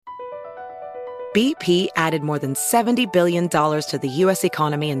BP added more than $70 billion to the U.S.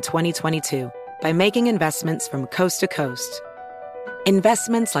 economy in 2022 by making investments from coast to coast.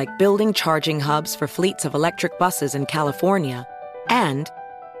 Investments like building charging hubs for fleets of electric buses in California and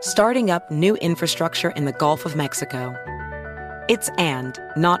starting up new infrastructure in the Gulf of Mexico. It's and,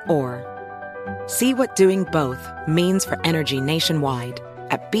 not or. See what doing both means for energy nationwide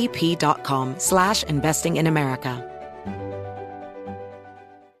at bp.com/investing in America.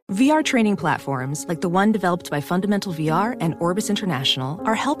 VR training platforms, like the one developed by Fundamental VR and Orbis International,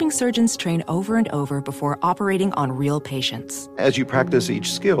 are helping surgeons train over and over before operating on real patients. As you practice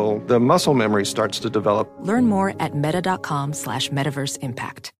each skill, the muscle memory starts to develop. Learn more at meta.com/metaverse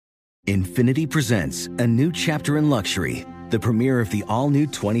impact. Infiniti presents a new chapter in luxury, the premiere of the all-new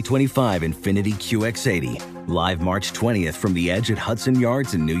 2025 Infiniti QX80, live March 20th from the Edge at Hudson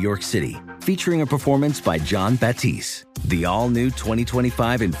Yards in New York City, featuring a performance by John Batiste. The all-new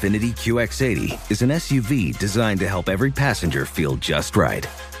 2025 Infiniti QX80 is an SUV designed to help every passenger feel just right.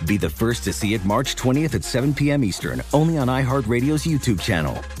 Be the first to see it March 20th at 7 p.m. Eastern, only on iHeartRadio's YouTube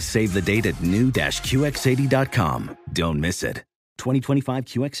channel. Save the date at new-QX80.com. Don't miss it. 2025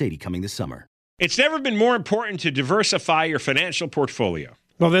 QX80 coming this summer. It's never been more important to diversify your financial portfolio.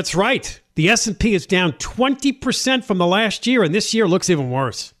 Well, that's right. The S&P is down 20% from the last year, and this year looks even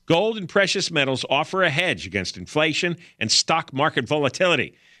worse. Gold and precious metals offer a hedge against inflation and stock market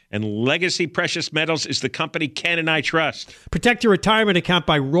volatility. And Legacy Precious Metals is the company Ken and I trust. Protect your retirement account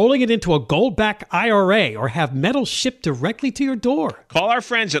by rolling it into a gold-backed IRA or have metals shipped directly to your door. Call our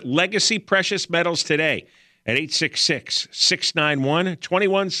friends at Legacy Precious Metals today at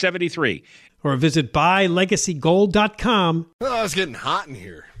 866-691-2173. Or visit buylegacygold.com. Oh, it's getting hot in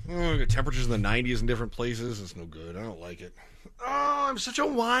here. Oh, temperatures in the 90s in different places. It's no good. I don't like it. Oh, I'm such a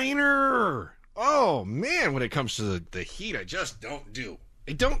whiner. Oh, man, when it comes to the heat, I just don't do.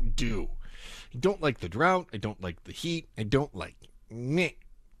 I don't like the drought. I don't like the heat. I don't like it.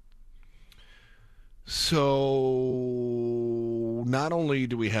 So not only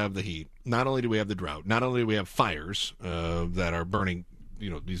do we have the heat, not only do we have the drought, not only do we have fires that are burning,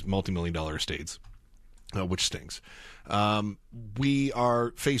 these multi-million-dollar estates, which stinks. We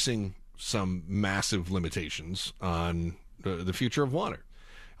are facing some massive limitations on the future of water.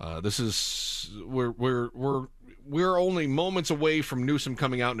 We're only moments away from Newsom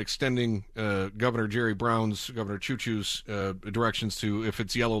coming out and extending Governor Choo Choo's directions to, if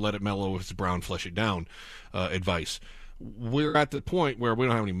it's yellow, let it mellow, if it's brown, flush it down advice. We're at the point where we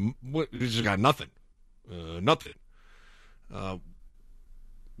don't have any, we just got nothing. Nothing.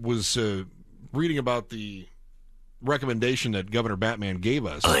 Was reading about the recommendation that Governor Batman gave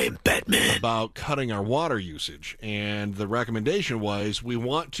us. I'm Batman. About cutting our water usage. And the recommendation was we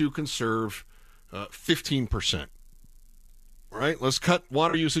want to conserve 15%. All right, let's cut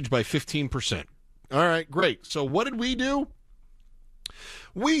water usage by 15%. All right, great. So what did we do?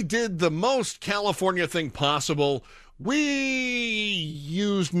 We did the most California thing possible. We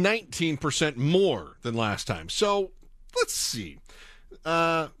used 19% more than last time. So let's see.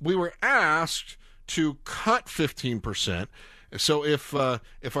 We were asked to cut 15%. So if our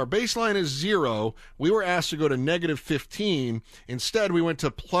baseline is 0, we were asked to go to negative 15. Instead, we went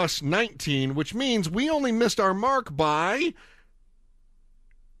to plus 19, which means we only missed our mark by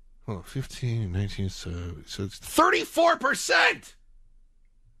 15, 19, so it's 34%.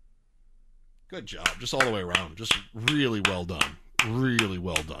 Good job. Just all the way around. Just really well done. Really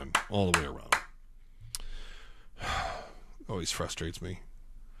well done. All the way around. Always frustrates me.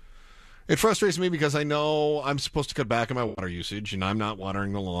 It frustrates me because I know I'm supposed to cut back on my water usage, and I'm not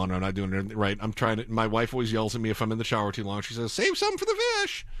watering the lawn. I'm not doing it right. I'm trying to. My wife always yells at me if I'm in the shower too long. She says, "Save some for the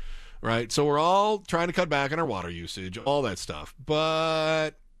fish." Right? So we're all trying to cut back on our water usage, all that stuff.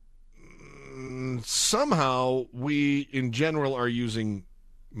 But somehow we, in general, are using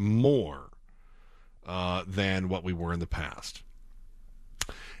more than what we were in the past.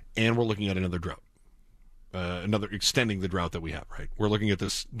 And we're looking at another drought. Another extending the drought that we have, right? We're looking at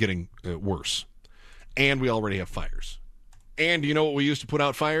this getting worse. And we already have fires. And do you know what we use to put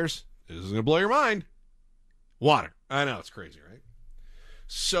out fires? This is going to blow your mind. Water. I know, it's crazy, right?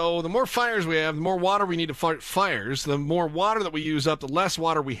 So the more fires we have, the more water we need to fight fires. The more water that we use up, the less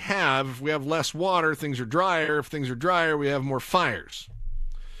water we have. If we have less water, things are drier. If things are drier, we have more fires.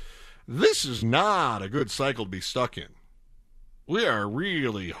 This is not a good cycle to be stuck in. We are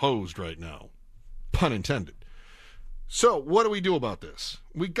really hosed right now. Pun intended. So what do we do about this?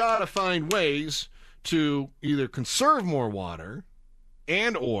 We got to find ways to either conserve more water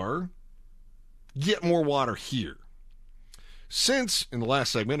and or get more water here. Since, in the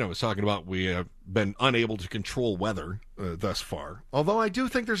last segment, I was talking about we have been unable to control weather thus far, although I do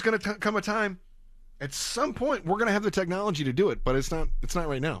think there's going to come a time At some point, we're going to have the technology to do it, but it's not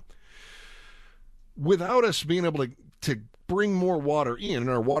right now. Without us being able to bring more water in, and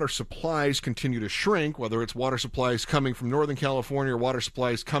our water supplies continue to shrink, whether it's water supplies coming from Northern California or water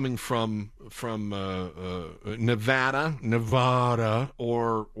supplies coming from Nevada,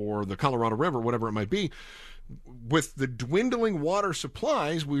 or the Colorado River, whatever it might be. With the dwindling water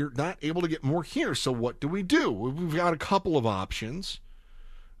supplies, we're not able to get more here. So what do? We've got a couple of options.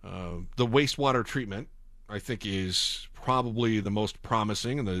 The wastewater treatment, I think, is probably the most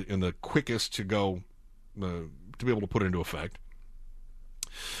promising and the quickest to go to be able to put into effect.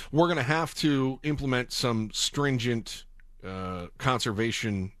 We're going to have to implement some stringent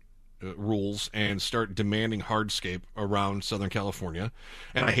conservation rules and start demanding hardscape around Southern California,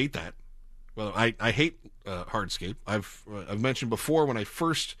 and I hate that. Well, I hate hardscape. I've mentioned before, when I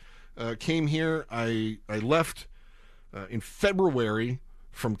first came here, I left in February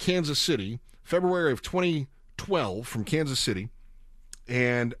from Kansas City, February of 2012 from Kansas City,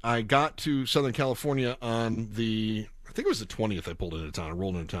 and I got to Southern California on I think it was the 20th. I pulled into town. I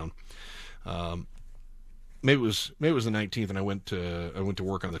rolled into town. Maybe it was the 19th, and I went to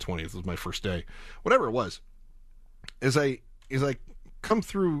work on the 20th. It was my first day. Whatever it was, as I come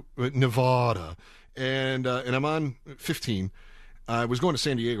through Nevada, and I'm on 15. I was going to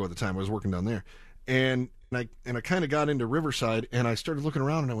San Diego at the time. I was working down there, and I kind of got into Riverside, and I started looking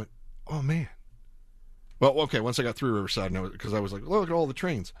around, and I went, oh man. Well, okay, once I got through Riverside, because I was like, look at all the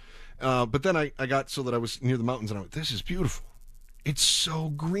trains. But then I got so that I was near the mountains, and I went, this is beautiful. It's so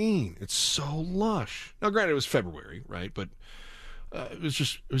green. It's so lush. Now, granted, it was February, right? But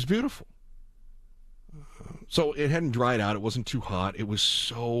it was beautiful. So it hadn't dried out. It wasn't too hot. It was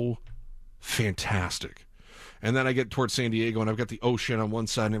so fantastic. And then I get towards San Diego, and I've got the ocean on one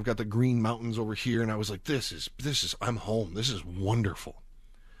side, and I've got the green mountains over here, and I was like, this is I'm home. This is wonderful.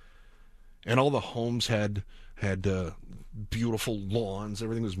 And all the homes had beautiful lawns.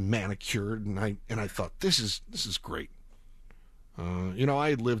 Everything was manicured, and I thought, this is great. I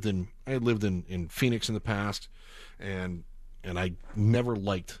had lived in Phoenix in the past, and I never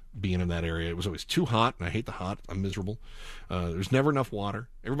liked being in that area. It was always too hot, and I hate the hot. I'm miserable. There's never enough water.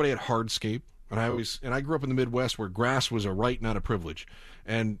 Everybody had hardscape, and I grew up in the Midwest where grass was a right, not a privilege.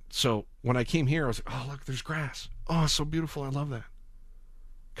 And so when I came here, I was like, oh look, there's grass. Oh, it's so beautiful. I love that.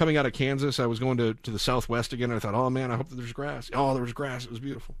 Coming out of Kansas, I was going to the Southwest again, and I thought, oh man, I hope that there's grass. Oh, there was grass. It was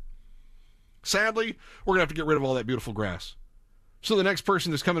beautiful. Sadly, we're going to have to get rid of all that beautiful grass. So the next person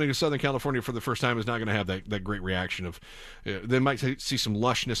that's coming into Southern California for the first time is not going to have that great reaction of, they might see some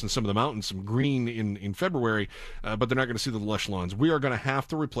lushness in some of the mountains, some green in February, but they're not going to see the lush lawns. We are going to have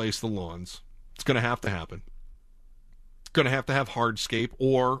to replace the lawns. It's going to have to happen. Going to have hardscape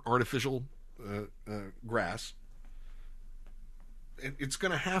or artificial grass. It's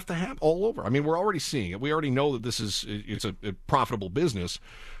going to happen all over. I mean, we're already seeing it. We already know that it's a profitable business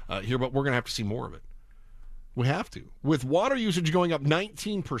here, but we're going to have to see more of it. We have to. With water usage going up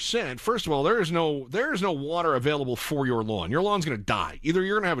 19%, first of all, there is no water available for your lawn. Your lawn's going to die. Either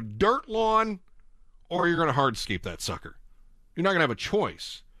you're going to have a dirt lawn or you're going to hardscape that sucker. You're not going to have a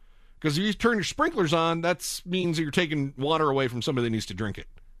choice. Because if you turn your sprinklers on, that means that you're taking water away from somebody that needs to drink it.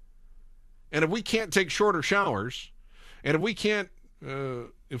 And if we can't take shorter showers, and if we can't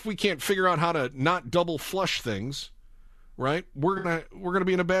figure out how to not double flush things, right, we're gonna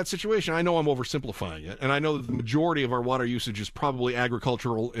be in a bad situation. I know I'm oversimplifying it, and I know that the majority of our water usage is probably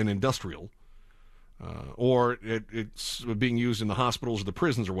agricultural and industrial, or it's being used in the hospitals or the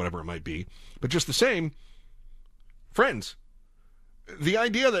prisons or whatever it might be. But just the same, friends, the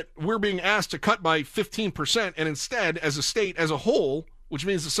idea that we're being asked to cut by 15%, and instead, as a state as a whole, which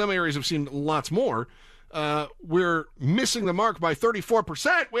means that some areas have seen lots more, we're missing the mark by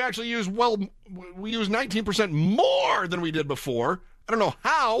 34%. We actually use 19% more than we did before. I don't know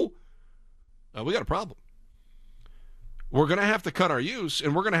how. We got a problem. We're going to have to cut our use,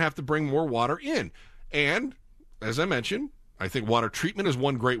 and we're going to have to bring more water in. And, as I mentioned, I think water treatment is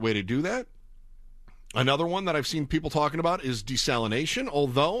one great way to do that. Another one that I've seen people talking about is desalination.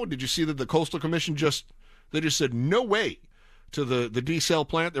 Although, did you see that the Coastal Commission just said no way to the desal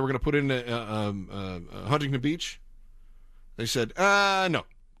plant they were going to put in Huntington Beach? They said, no.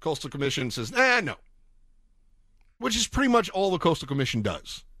 Coastal Commission says, no. Which is pretty much all the Coastal Commission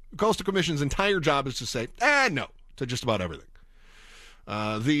does. The Coastal Commission's entire job is to say, no, to just about everything.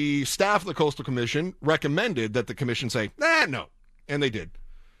 The staff of the Coastal Commission recommended that the commission say, no, and they did.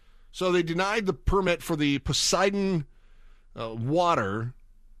 So they denied the permit for the Poseidon Water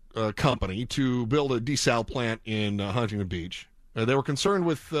company to build a desal plant in Huntington Beach. They were concerned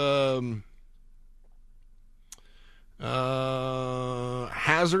with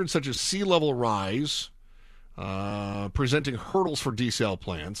Hazards such as sea level rise, presenting hurdles for desal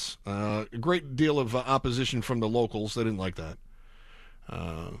plants. A great deal of opposition from the locals. They didn't like that.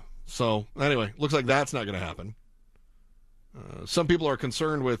 So anyway, looks like that's not going to happen. Some people are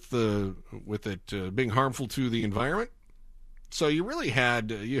concerned with it being harmful to the environment. So you really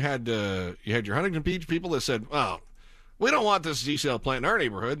had your Huntington Beach people that said, "Well, we don't want this desal plant in our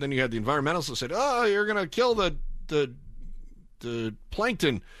neighborhood." Then you had the environmentalists that said, "Oh, you're going to kill the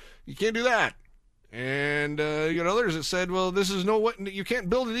plankton. You can't do that." And you had others that said, "Well, you can't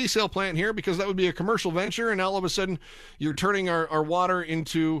build a desal plant here because that would be a commercial venture, and all of a sudden you're turning our water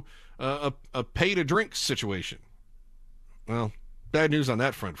into a pay to drink situation." Well, bad news on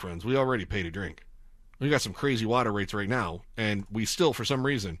that front, friends. We already pay to drink. We got some crazy water rates right now, and we still, for some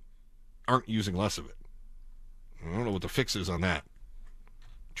reason, aren't using less of it. I don't know what the fix is on that.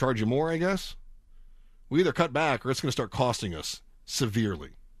 Charge you more, I guess? We either cut back or it's going to start costing us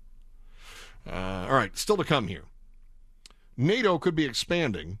severely. All right, still to come here. NATO could be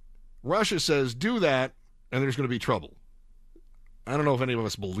expanding. Russia says do that, and there's going to be trouble. I don't know if any of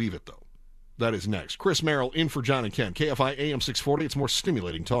us believe it, though. That is next. Chris Merrill in for John and Ken. KFI AM 640. It's more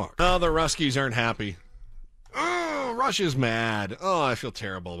stimulating talk. Oh, the Ruskies aren't happy. Oh, Russia's mad. Oh, I feel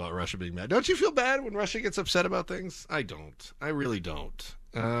terrible about Russia being mad. Don't you feel bad when Russia gets upset about things? I don't. I really don't.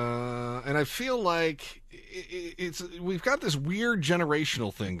 And I feel like we've got this weird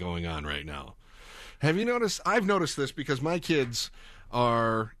generational thing going on right now. Have you noticed? I've noticed this because my kids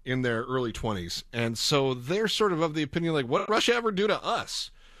are in their early 20s, and so they're sort of the opinion, like, what did Russia ever do to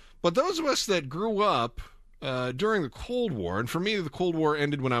us? But those of us that grew up during the Cold War, and for me, the Cold War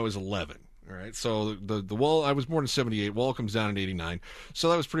ended when I was 11. All right, so the wall, I was born in 78, wall comes down in 89, so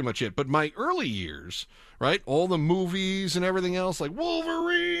that was pretty much it. But my early years, right, all the movies and everything else, like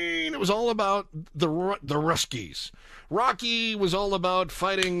Wolverine, it was all about the Ruskies. Rocky was all about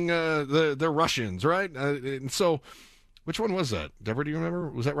fighting the Russians, right? And so, which one was that? Deborah, do you remember?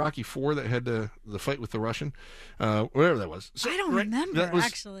 Was that Rocky IV that had the fight with the Russian? Whatever that was. So, I don't remember,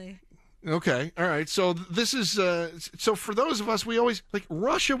 actually. Okay, all right. So this is, so for those of us, we always, like,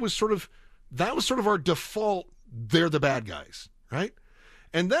 Russia was sort of, that was sort of our default, they're the bad guys, right?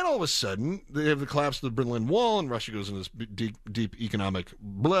 And then all of a sudden, they have the collapse of the Berlin Wall, and Russia goes into this deep economic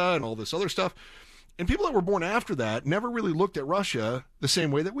blah and all this other stuff. And people that were born after that never really looked at Russia the same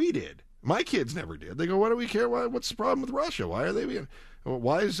way that we did. My kids never did. They go, why do we care? What's the problem with Russia? Why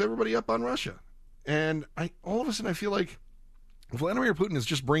is everybody up on Russia? And all of a sudden, I feel like Vladimir Putin is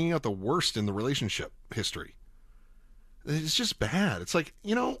just bringing out the worst in the relationship history. It's just bad. It's like,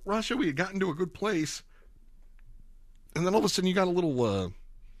 Russia, we had gotten to a good place, and then all of a sudden you got a little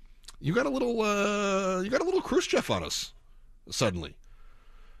Khrushchev on us suddenly.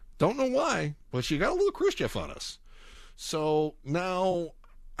 Don't know why, but you got a little Khrushchev on us. So now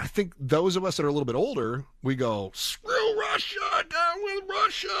I think those of us that are a little bit older, we go, screw Russia, down with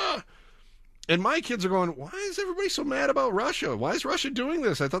Russia. And my kids are going, why is everybody so mad about Russia? Why is Russia doing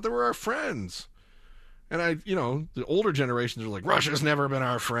this? I thought they were our friends. And the older generations are like, Russia's never been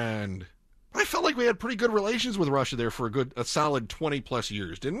our friend. I felt like we had pretty good relations with Russia there for a solid 20 plus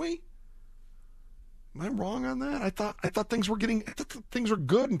years, didn't we? Am I wrong on that? I thought things were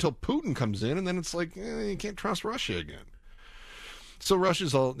good until Putin comes in, and then it's like, you can't trust Russia again. So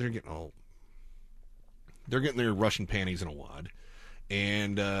Russia's they're getting their Russian panties in a wad.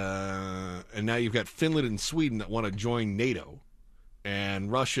 And now you've got Finland and Sweden that want to join NATO, and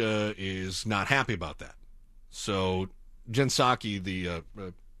Russia is not happy about that. So Jen Psaki, the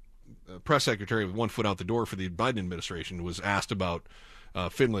press secretary with one foot out the door for the Biden administration, was asked about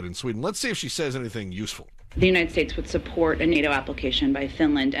Finland and Sweden. Let's see if she says anything useful. The United States would support a NATO application by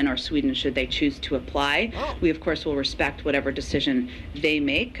Finland and or Sweden should they choose to apply. Oh. We, of course, will respect whatever decision they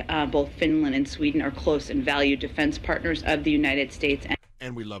make. Both Finland and Sweden are close and valued defense partners of the United States.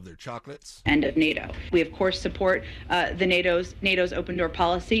 And we love their chocolates. And of NATO. We, of course, support the NATO's open door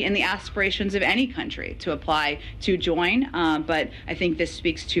policy and the aspirations of any country to apply to join. But I think this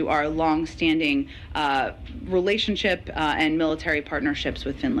speaks to our long-standing relationship and military partnerships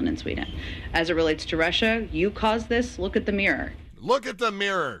with Finland and Sweden. As it relates to Russia, you caused this. Look at the mirror. Look at the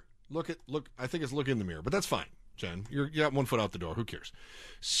mirror. Look. I think it's look in the mirror, but that's fine, Jen. You got one foot out the door. Who cares?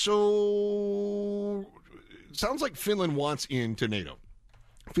 So, sounds like Finland wants into NATO.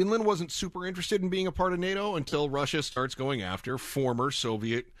 Finland wasn't super interested in being a part of NATO until Russia starts going after former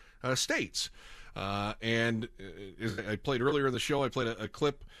Soviet states. And as I played earlier in the show, I played a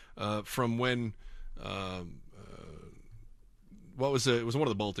clip from when what was it? It was one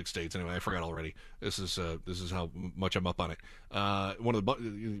of the Baltic states. Anyway, I forgot already. This is how much I'm up on it.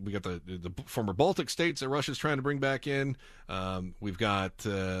 We got the former Baltic states that Russia's trying to bring back in. We've got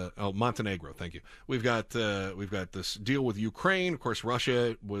Montenegro. Thank you. We've got this deal with Ukraine. Of course,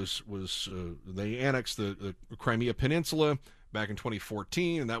 Russia was they annexed the Crimea Peninsula back in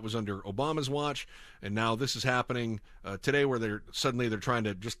 2014, and that was under Obama's watch. And now this is happening today, where they're trying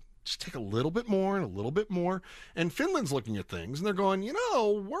to just take a little bit more and a little bit more. And Finland's looking at things, and they're going,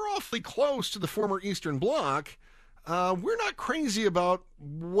 we're awfully close to the former Eastern Bloc. We're not crazy about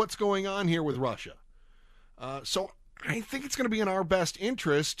what's going on here with Russia. So I think it's going to be in our best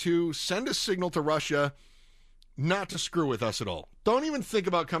interest to send a signal to Russia not to screw with us at all. Don't even think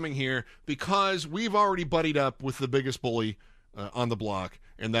about coming here, because we've already buddied up with the biggest bully on the block,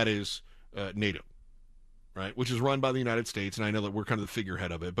 and that is NATO. Right, which is run by the United States, and I know that we're kind of the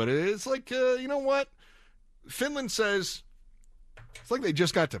figurehead of it, but it's like, you know what? Finland says it's like they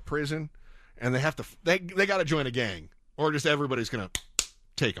just got to prison, and they got to join a gang, or just everybody's going to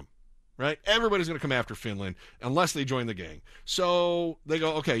take them, right? Everybody's going to come after Finland unless they join the gang. So they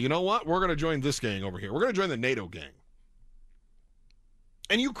go, okay, you know what? We're going to join this gang over here. We're going to join the NATO gang.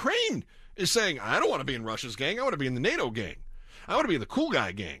 And Ukraine is saying, I don't want to be in Russia's gang. I want to be in the NATO gang. I want to be in the cool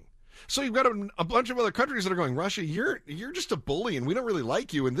guy gang. So you've got a bunch of other countries that are going, Russia, you're just a bully, and we don't really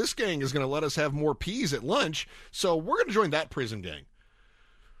like you, and this gang is going to let us have more peas at lunch, so we're going to join that prison gang.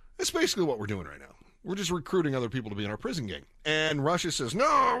 That's basically what we're doing right now. We're just recruiting other people to be in our prison gang. And Russia says,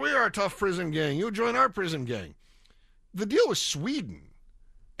 no, we are a tough prison gang. You join our prison gang. The deal with Sweden,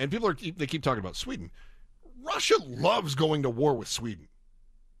 and they keep talking about Sweden. Russia loves going to war with Sweden.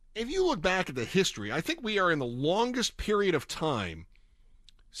 If you look back at the history, I think we are in the longest period of time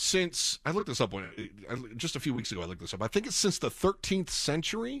since, I looked this up just a few weeks ago. I looked this up. I think it's since the 13th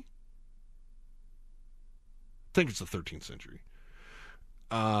century. I think it's the 13th century.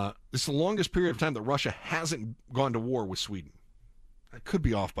 It's the longest period of time that Russia hasn't gone to war with Sweden. I could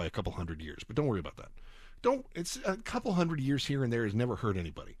be off by a couple hundred years, but don't worry about that. It's a couple hundred years here and there has never hurt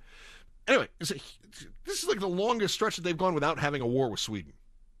anybody. Anyway, this is like the longest stretch that they've gone without having a war with Sweden.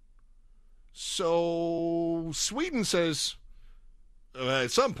 So Sweden says,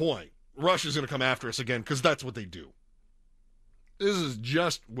 at some point, Russia's going to come after us again, because that's what they do. This is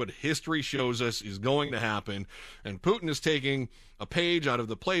just what history shows us is going to happen, and Putin is taking a page out of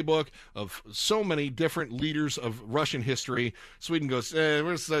the playbook of so many different leaders of Russian history. Sweden goes,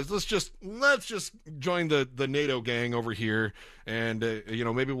 let's just join the NATO gang over here, and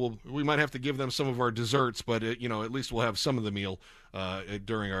maybe we might have to give them some of our desserts, but at least we'll have some of the meal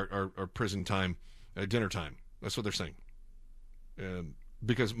during our prison time, dinner time. That's what they're saying.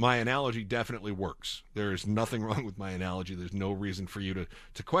 Because my analogy definitely works. There is nothing wrong with my analogy. There's no reason for you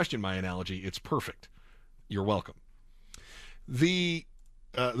to question my analogy. It's perfect. You're welcome. The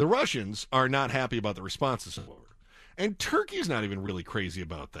Russians are not happy about the response to war. And Turkey is not even really crazy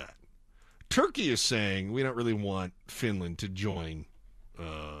about that. Turkey is saying we don't really want Finland to join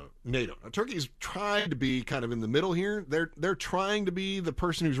NATO. Now, Turkey's trying to be kind of in the middle here. They're trying to be the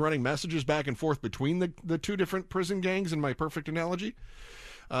person who's running messages back and forth between the two different prison gangs, in my perfect analogy.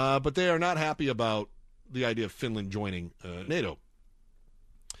 But they are not happy about the idea of Finland joining NATO.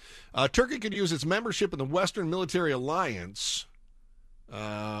 Turkey could use its membership in the Western Military Alliance,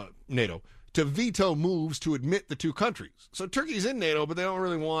 NATO, to veto moves to admit the two countries. So Turkey's in NATO, but they don't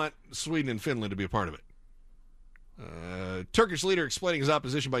really want Sweden and Finland to be a part of it. Turkish leader explaining his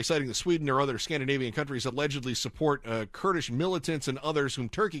opposition by citing that Sweden or other Scandinavian countries allegedly support Kurdish militants and others whom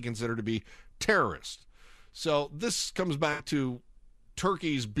Turkey considered to be terrorists. So this comes back to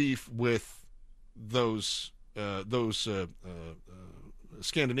Turkey's beef with those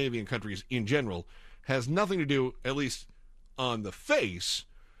Scandinavian countries in general. Has nothing to do, at least on the face,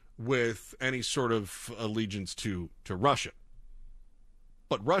 with any sort of allegiance to Russia.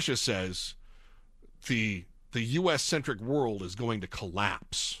 But Russia says the U.S.-centric world is going to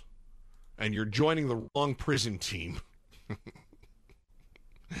collapse, and you're joining the wrong prison team.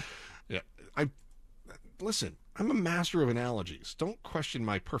 Yeah, listen, I'm a master of analogies. Don't question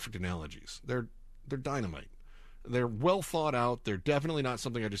my perfect analogies. They're dynamite. They're well thought out. They're definitely not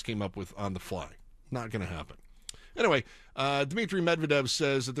something I just came up with on the fly. Not going to happen. Anyway, Dmitry Medvedev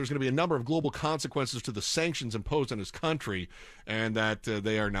says that there's going to be a number of global consequences to the sanctions imposed on his country, and that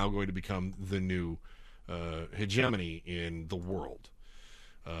they are now going to become the new hegemony in the world.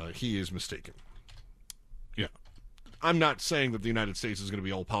 He is mistaken. Yeah. I'm not saying that the United States is going to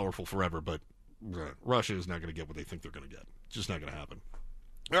be all-powerful forever, but Russia is not going to get what they think they're going to get. It's just not going to happen.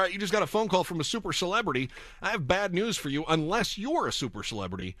 All right, you just got a phone call from a super celebrity. I have bad news for you. Unless you're a super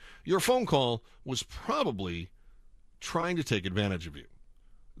celebrity, your phone call was probably trying to take advantage of you.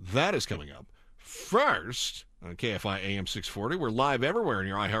 That is coming up first on KFI AM 640. We're live everywhere in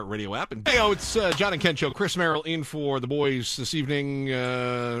your iHeartRadio app. And hey, it's John and Ken Show. Chris Merrill in for the boys this evening,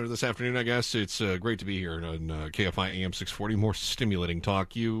 this afternoon, I guess. It's great to be here on KFI AM 640. More stimulating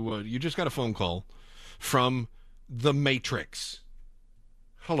talk. You just got a phone call from the Matrix.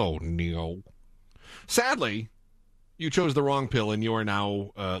 Hello, Neo. Sadly, you chose the wrong pill and you are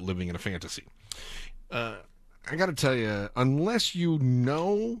now living in a fantasy. I got to tell you, unless you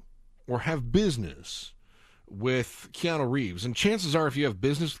know or have business with Keanu Reeves, and chances are if you have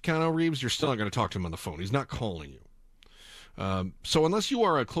business with Keanu Reeves, you're still not going to talk to him on the phone. He's not calling you. So unless you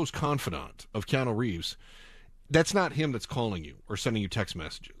are a close confidant of Keanu Reeves, that's not him that's calling you or sending you text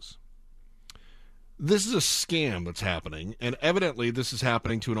messages. This is a scam that's happening, and evidently this is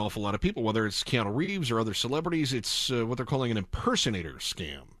happening to an awful lot of people, whether it's Keanu Reeves or other celebrities. It's what they're calling an impersonator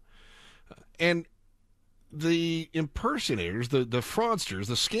scam. And the impersonators, the fraudsters,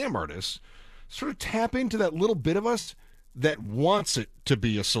 the scam artists, sort of tap into that little bit of us that wants it to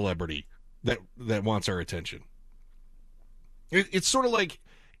be a celebrity, that wants our attention. It's sort of like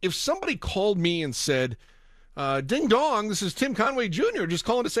if somebody called me and said, ding dong, this is Tim Conway Jr. just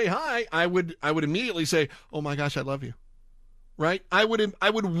calling to say hi, I would immediately say, oh my gosh, I love you. Right? I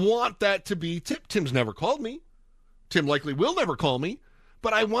would want that to be Tim. Tim's never called me. Tim likely will never call me.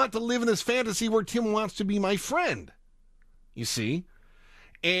 But I want to live in this fantasy where Tim wants to be my friend. You see?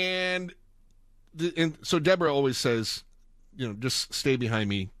 And so Deborah always says, just stay behind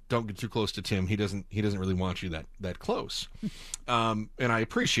me. Don't get too close to Tim. He doesn't really want you that close. And I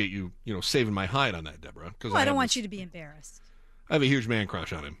appreciate you, saving my hide on that, Deborah. Well, I don't want you to be embarrassed. I have a huge man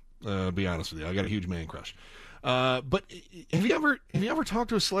crush on him. To be honest with you, I got a huge man crush. But have you ever talked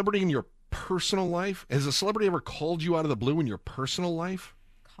to a celebrity in your personal life? Has a celebrity ever called you out of the blue in your personal life?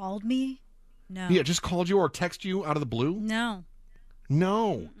 Called me? No. Yeah, just called you or texted you out of the blue?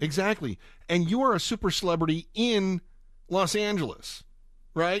 No, exactly. And you are a super celebrity in Los Angeles,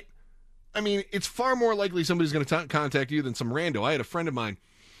 right? I mean, it's far more likely somebody's going to contact you than some rando. I had a friend of mine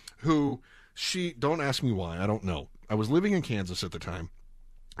who, don't ask me why, I don't know. I was living in Kansas at the time,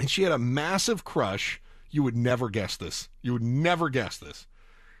 and she had a massive crush. You would never guess this.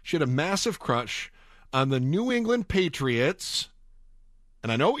 She had a massive crush on the New England Patriots.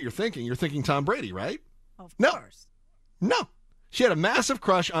 And I know what you're thinking. You're thinking Tom Brady, right? Of course. No. She had a massive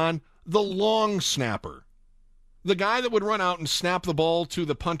crush on the long snapper. The guy that would run out and snap the ball to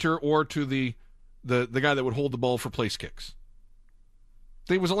the punter or to the guy that would hold the ball for place kicks.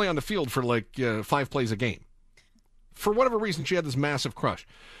 He was only on the field for 5 plays a game. For whatever reason, she had this massive crush.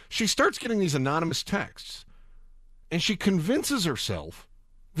 She starts getting these anonymous texts, and she convinces herself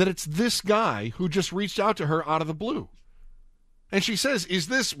that it's this guy who just reached out to her out of the blue. And she says, is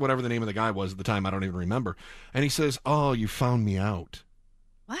this, whatever the name of the guy was at the time, I don't even remember. And he says, oh, you found me out.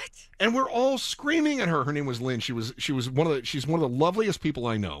 What? And we're all screaming at her. Her name was Lynn. She's one of the loveliest people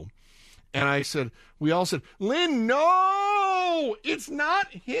I know. And we all said, Lynn, no, it's not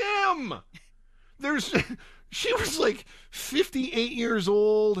him. She was 58 years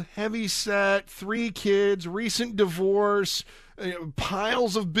old, heavy set, 3 kids, recent divorce,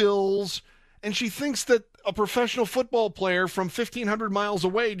 piles of bills. And she thinks that a professional football player from 1,500 miles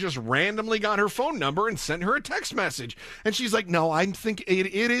away just randomly got her phone number and sent her a text message. And she's like, no, I think it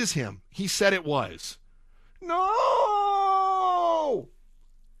is him. He said it was. No!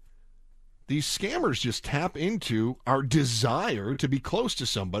 These scammers just tap into our desire to be close to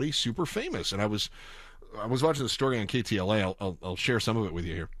somebody super famous. And I was watching the story on KTLA. I'll share some of it with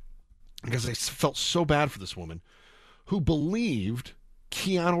you here. Because I felt so bad for this woman who believed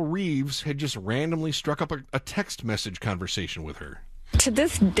Keanu Reeves had just randomly struck up a text message conversation with her. To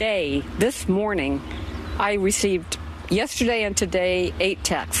this day, this morning, I received yesterday and today 8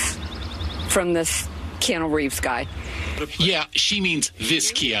 texts from this Keanu Reeves guy. Yeah, she means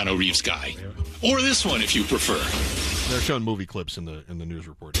this Keanu Reeves guy. Or this one, if you prefer. They're showing movie clips in the news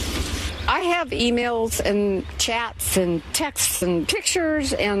report. I have emails and chats and texts and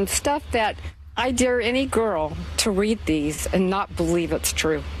pictures and stuff that I dare any girl to read these and not believe it's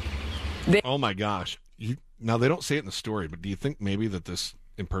true. Oh, my gosh. Now, they don't say it in the story, but do you think maybe that this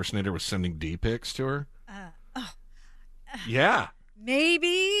impersonator was sending D-pics to her? Yeah.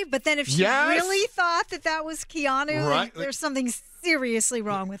 Maybe, but then if she really thought that was Keanu, right, there's something seriously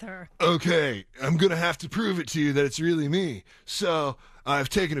wrong with her. Okay, I'm going to have to prove it to you that it's really me. So I've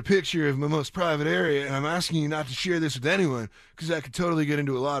taken a picture of my most private area, and I'm asking you not to share this with anyone, because I could totally get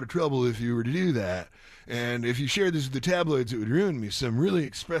into a lot of trouble if you were to do that. And if you shared this with the tabloids, it would ruin me. So I'm really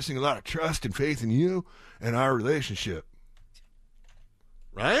expressing a lot of trust and faith in you and our relationship.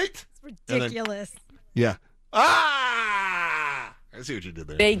 Right? It's ridiculous. Yeah. Ah! I see what you did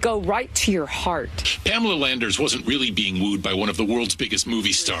there. They go right to your heart. Pamela Landers wasn't really being wooed by one of the world's biggest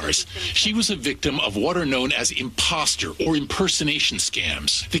movie stars. She was a victim of what are known as imposter or impersonation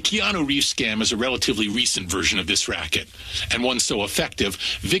scams. The Keanu Reeves scam is a relatively recent version of this racket, and one so effective,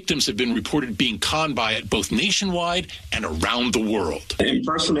 victims have been reported being conned by it both nationwide and around the world.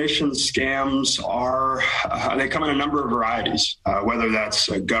 Impersonation scams they come in a number of varieties, whether that's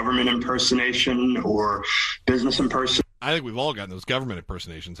a government impersonation or business impersonation. I think we've all gotten those government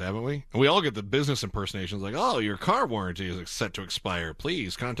impersonations, haven't we? And we all get the business impersonations like, oh, your car warranty is set to expire.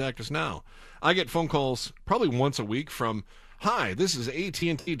 Please contact us now. I get phone calls probably once a week from, hi, this is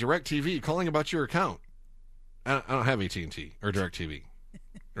AT&T DirecTV calling about your account. I don't have AT&T or DirecTV,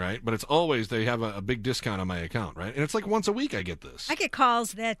 right? But it's always they have a big discount on my account, right? And it's like once a week I get this. I get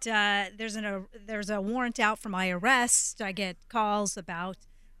calls that there's a warrant out for my arrest. I get calls about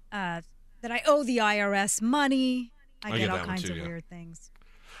that I owe the IRS money. I get all kinds of weird things.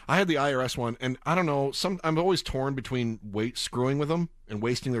 I had the IRS one, and I don't know. I'm always torn between screwing with them and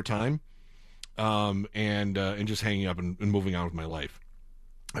wasting their time, and just hanging up and moving on with my life.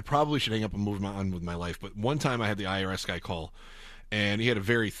 I probably should hang up and move on with my life. But one time I had the IRS guy call, and he had a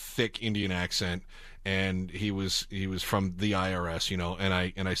very thick Indian accent, and he was from the IRS,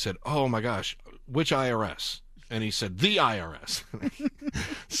 And I said, "Oh my gosh, which IRS?" And he said, "The IRS."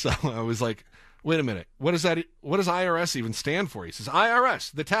 So I was like, wait a minute. What does IRS even stand for? He says,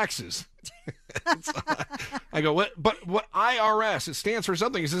 IRS, the taxes. So I go, what? But what IRS? It stands for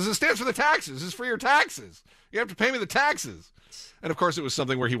something. He says, it stands for the taxes. It's for your taxes. You have to pay me the taxes. And of course, it was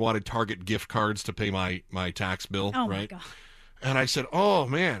something where he wanted Target gift cards to pay my tax bill. Oh, right? my God. And I said, oh,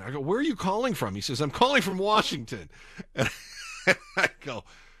 man. I go, where are you calling from? He says, I'm calling from Washington. And I go,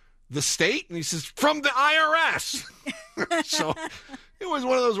 the state? And he says, from the IRS. So it was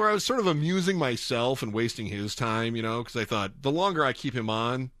one of those where I was sort of amusing myself and wasting his time, because I thought the longer I keep him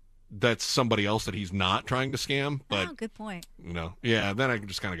on, that's somebody else that he's not trying to scam. But, good point. Yeah, then I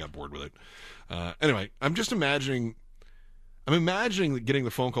just kind of got bored with it. Anyway, I'm imagining getting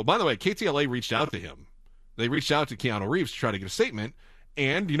the phone call. By the way, KTLA reached out to him. They reached out to Keanu Reeves to try to get a statement.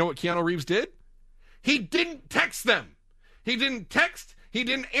 And you know what Keanu Reeves did? He didn't text them. He didn't text. He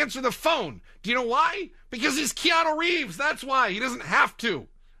didn't answer the phone. Do you know why? Because he's Keanu Reeves. That's why. He doesn't have to.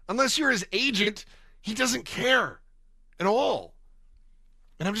 Unless you're his agent, he doesn't care at all.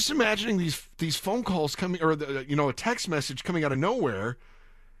 And I'm just imagining these phone calls coming, or a text message coming out of nowhere,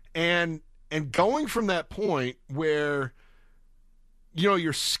 and going from that point where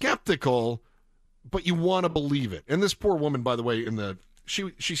you're skeptical, but you want to believe it. And this poor woman, by the way,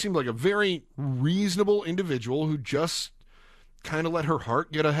 she seemed like a very reasonable individual who just kind of let her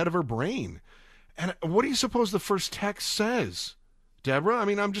heart get ahead of her brain. And what do you suppose the first text says, Deborah? I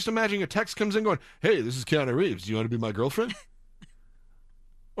mean, I'm just imagining a text comes in going, hey, this is Keanu Reeves. Do you want to be my girlfriend?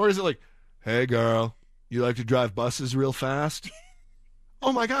 Or is it like, hey, girl, you like to drive buses real fast?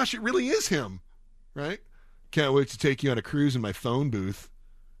 Oh, my gosh, it really is him, right? Can't wait to take you on a cruise in my phone booth.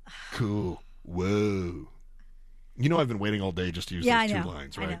 Cool. Whoa. I've been waiting all day just to use those two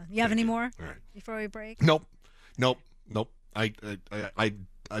lines, right? I know. You have any more All right. before we break? Nope.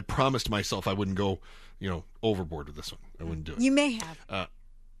 I promised myself I wouldn't go, overboard with this one. I wouldn't do it. You may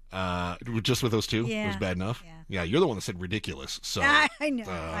have. Just with those two? Yeah. It was bad enough? Yeah. You're the one that said ridiculous. So I know.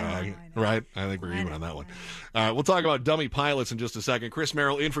 Right? I think we're even on that one. We'll talk about dummy pilots in just a second. Chris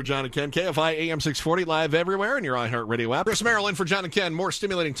Merrill in for John and Ken. KFI AM 640 live everywhere in your iHeartRadio app. Chris Merrill in for John and Ken. More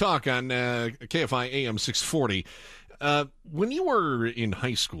stimulating talk on KFI AM 640. When you were in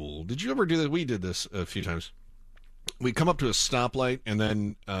high school, did you ever do that? We did this a few times. We'd come up to a stoplight, and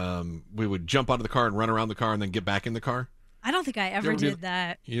then we would jump out of the car and run around the car and then get back in the car. I don't think I ever did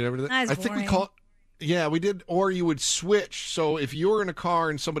that. You never did that? I think we call it. Yeah, we did. Or you would switch. So if you were in a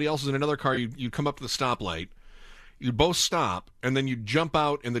car and somebody else is in another car, you'd come up to the stoplight. You'd both stop, and then you'd jump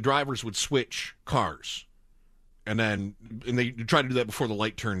out, and the drivers would switch cars. And they try to do that before the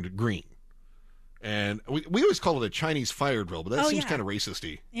light turned green. And we always call it a Chinese fire drill, but that seems kind of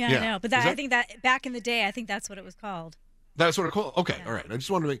racist-y. Yeah, I know. But I think that back in the day, I think that's what it was called. That's what it's called? Okay, all right. I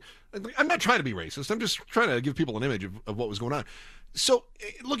just wanted to make... I'm not trying to be racist. I'm just trying to give people an image of what was going on. So,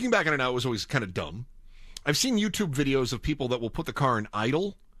 looking back on it now, it was always kind of dumb. I've seen YouTube videos of people that will put the car in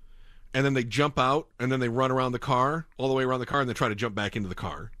idle, and then they jump out, and then they run around the car, all the way around the car, and then try to jump back into the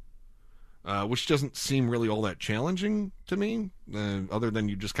car. Which doesn't seem really all that challenging to me, other than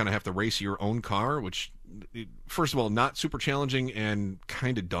you just kind of have to race your own car, which, first of all, not super challenging and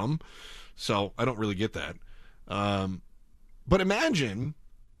kind of dumb. So I don't really get that. But imagine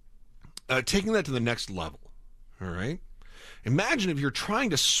taking that to the next level, all right? Imagine if you're trying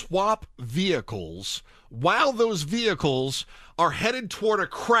to swap vehicles while those vehicles are headed toward a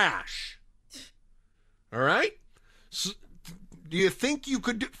crash. All right? So, do you think you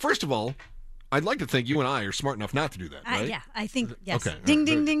could do... First of all, I'd like to think you and I are smart enough not to do that, right? Yeah, I think, yes. Okay. Ding,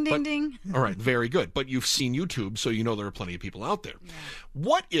 ding, ding, ding, ding. All right, very good. But you've seen YouTube, so you know there are plenty of people out there. Yeah.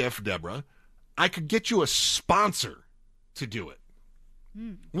 What if, Deborah, I could get you a sponsor to do it?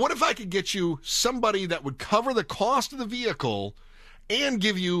 What if I could get you somebody that would cover the cost of the vehicle and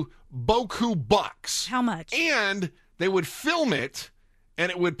give you beaucoup bucks? How much? And they would film it, and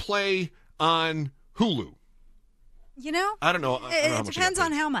it would play on Hulu. You know? I don't know. It depends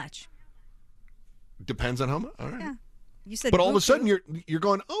on how much. Depends on how much? All right. Yeah. You said but all of a sudden, you're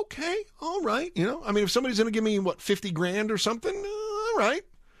going, okay, all right. You know, I mean, if somebody's going to give me, $50,000 or something, all right.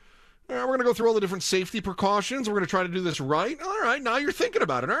 We're going to go through all the different safety precautions. We're going to try to do this right. All right, now you're thinking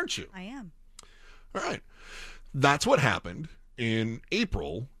about it, aren't you? I am. All right. That's what happened in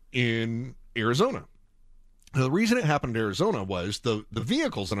April in Arizona. Now, the reason it happened in Arizona was the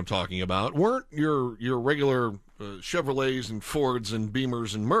vehicles that I'm talking about weren't your regular Chevrolets and Fords and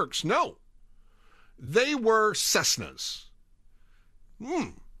Beamers and Mercs. No. They were Cessnas.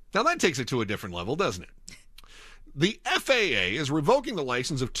 Now, that takes it to a different level, doesn't it? The FAA is revoking the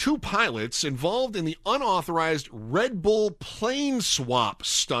license of 2 pilots involved in the unauthorized Red Bull plane swap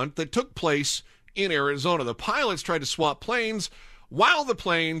stunt that took place in Arizona. The pilots tried to swap planes while the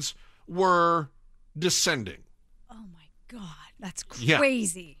planes were descending. Oh, my God. That's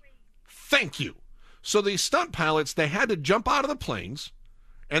crazy. Yeah. Thank you. So the stunt pilots, they had to jump out of the planes,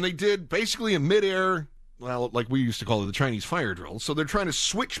 and they did basically a midair, well, like we used to call it, the Chinese fire drill. So they're trying to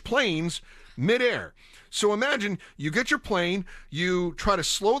switch planes midair. So imagine you get your plane, you try to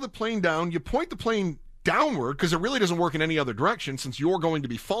slow the plane down, you point the plane downward because it really doesn't work in any other direction since you're going to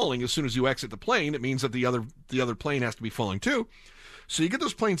be falling as soon as you exit the plane. It means that the other plane has to be falling too. So you get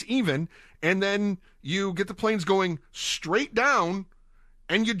those planes even, and then you get the planes going straight down,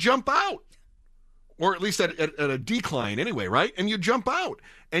 and you jump out. Or at least at a decline anyway, right? And you jump out.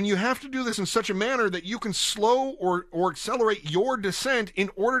 And you have to do this in such a manner that you can slow or accelerate your descent in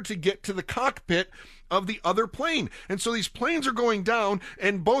order to get to the cockpit of the other plane. And so these planes are going down,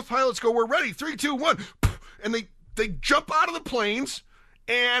 and both pilots go, we're ready, 3, 2, 1. And they jump out of the planes,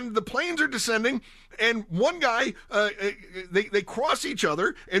 and the planes are descending, and one guy, they cross each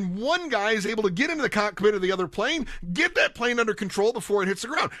other, and one guy is able to get into the cockpit of the other plane, get that plane under control before it hits the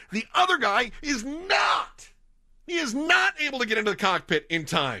ground. The other guy is not. He is not able to get into the cockpit in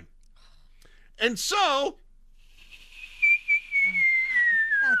time. And so...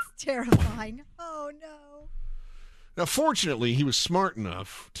 That's terrifying. Oh, no. Now, fortunately, he was smart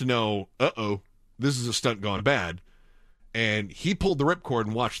enough to know, this is a stunt gone bad. And he pulled the ripcord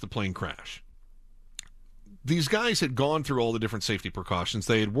and watched the plane crash. These guys had gone through all the different safety precautions.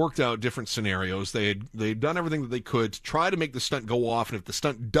 They had worked out different scenarios. They'd done everything that they could to try to make the stunt go off. And if the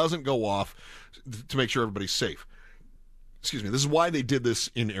stunt doesn't go off, to make sure everybody's safe. Excuse me. This is why they did this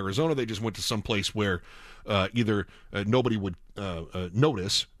in Arizona. They just went to some place where either nobody would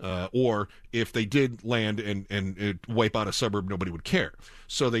notice, or if they did land and wipe out a suburb, nobody would care.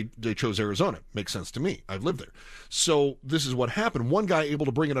 So they chose Arizona. Makes sense to me. I've lived there. So this is what happened. One guy able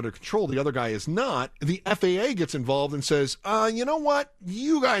to bring it under control. The other guy is not. The FAA gets involved and says, you know what?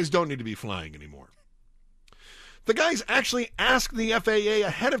 You guys don't need to be flying anymore. The guys actually asked the FAA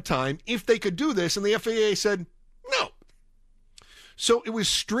ahead of time if they could do this, and the FAA said no. So it was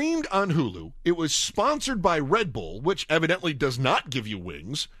streamed on Hulu. It was sponsored by Red Bull, which evidently does not give you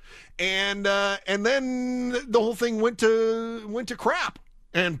wings, and then the whole thing went to crap,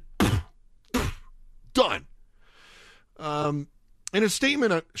 and done. In a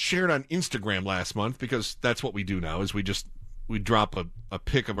statement shared on Instagram last month, because that's what we do now, is we drop a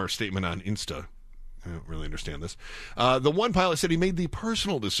pic of our statement on Insta. I don't really understand this. The one pilot said he made the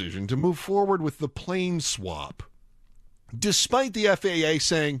personal decision to move forward with the plane swap, despite the FAA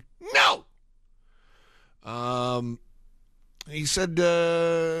saying no. He said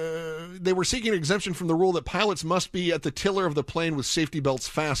they were seeking an exemption from the rule that pilots must be at the tiller of the plane with safety belts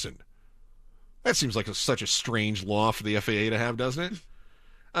fastened. That seems like such a strange law for the FAA to have, doesn't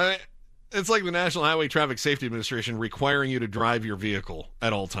it? It's like the National Highway Traffic Safety Administration requiring you to drive your vehicle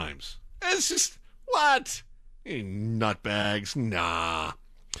at all times. It's just, what? You nutbags. Nah.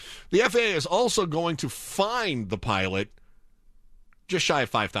 The FAA is also going to fine the pilot just shy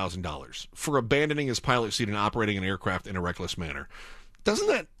of $5,000 for abandoning his pilot seat and operating an aircraft in a reckless manner. Doesn't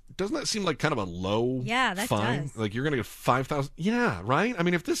that seem like kind of a low fine? Does. Like you're going to get $5,000? Yeah, right? I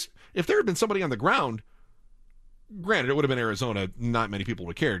mean, if there had been somebody on the ground, granted, it would have been Arizona, not many people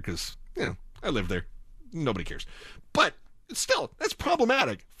would have cared because, I live there. Nobody cares. But Still, that's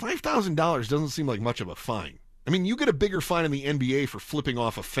problematic. $5,000 doesn't seem like much of a fine. I mean, you get a bigger fine in the NBA for flipping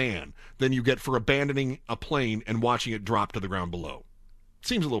off a fan than you get for abandoning a plane and watching it drop to the ground below.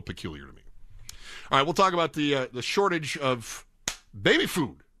 Seems a little peculiar to me. All right, we'll talk about the shortage of baby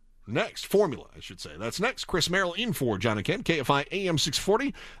food next. Formula, I should say. That's next. Chris Merrill in for John and Ken, KFI AM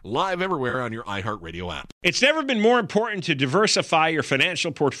 640, live everywhere on your iHeartRadio app. It's never been more important to diversify your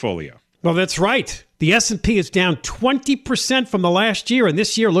financial portfolio. Well, that's right. The S&P is down 20% from the last year, and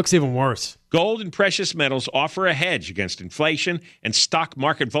this year looks even worse. Gold and precious metals offer a hedge against inflation and stock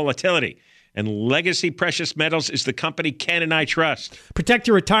market volatility. And Legacy Precious Metals is the company Ken and I trust. Protect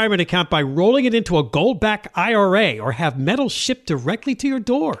your retirement account by rolling it into a gold-backed IRA or have metals shipped directly to your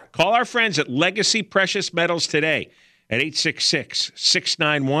door. Call our friends at Legacy Precious Metals today at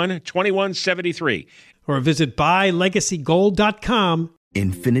 866-691-2173. Or visit buylegacygold.com.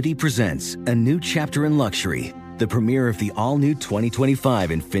 Infiniti presents a new chapter in luxury, the premiere of the all-new 2025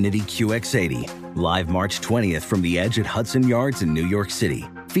 Infiniti QX80, live March 20th from the Edge at Hudson Yards in New York City,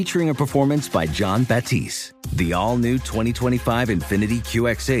 featuring a performance by John Batiste. The all-new 2025 Infiniti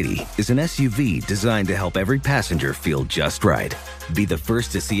QX80 is an SUV designed to help every passenger feel just right. Be the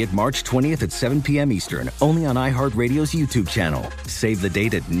first to see it March 20th at 7 p.m. Eastern, only on iHeartRadio's YouTube channel. Save the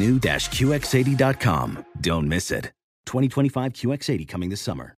date at new-QX80.com. Don't miss it. 2025 QX80 coming this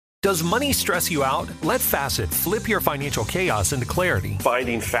summer. Does money stress you out? Let Facet flip your financial chaos into clarity.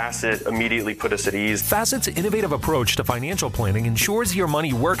 Finding Facet immediately put us at ease. Facet's innovative approach to financial planning ensures your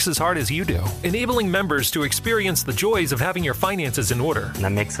money works as hard as you do, enabling members to experience the joys of having your finances in order. And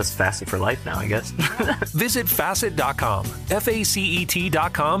that makes us Facet for life now, I guess. Visit Facet.com,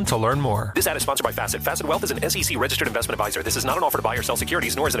 FACET.com to learn more. This ad is sponsored by Facet. Facet Wealth is an SEC registered investment advisor. This is not an offer to buy or sell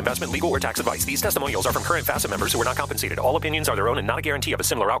securities, nor is it investment, legal, or tax advice. These testimonials are from current Facet members who are not compensated. All opinions are their own and not a guarantee of a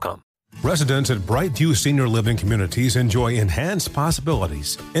similar outcome. Residents at Brightview Senior Living Communities enjoy enhanced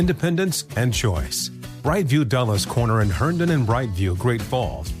possibilities, independence, and choice. Brightview Dulles Corner in Herndon and Brightview Great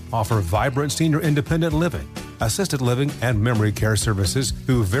Falls offer vibrant senior independent living, assisted living, and memory care services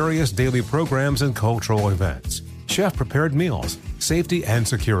through various daily programs and cultural events. Chef-prepared meals, safety and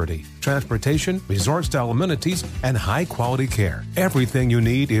security, transportation, resort-style amenities, and high-quality care. Everything you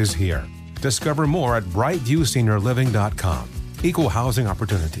need is here. Discover more at brightviewseniorliving.com. Equal housing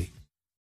opportunity.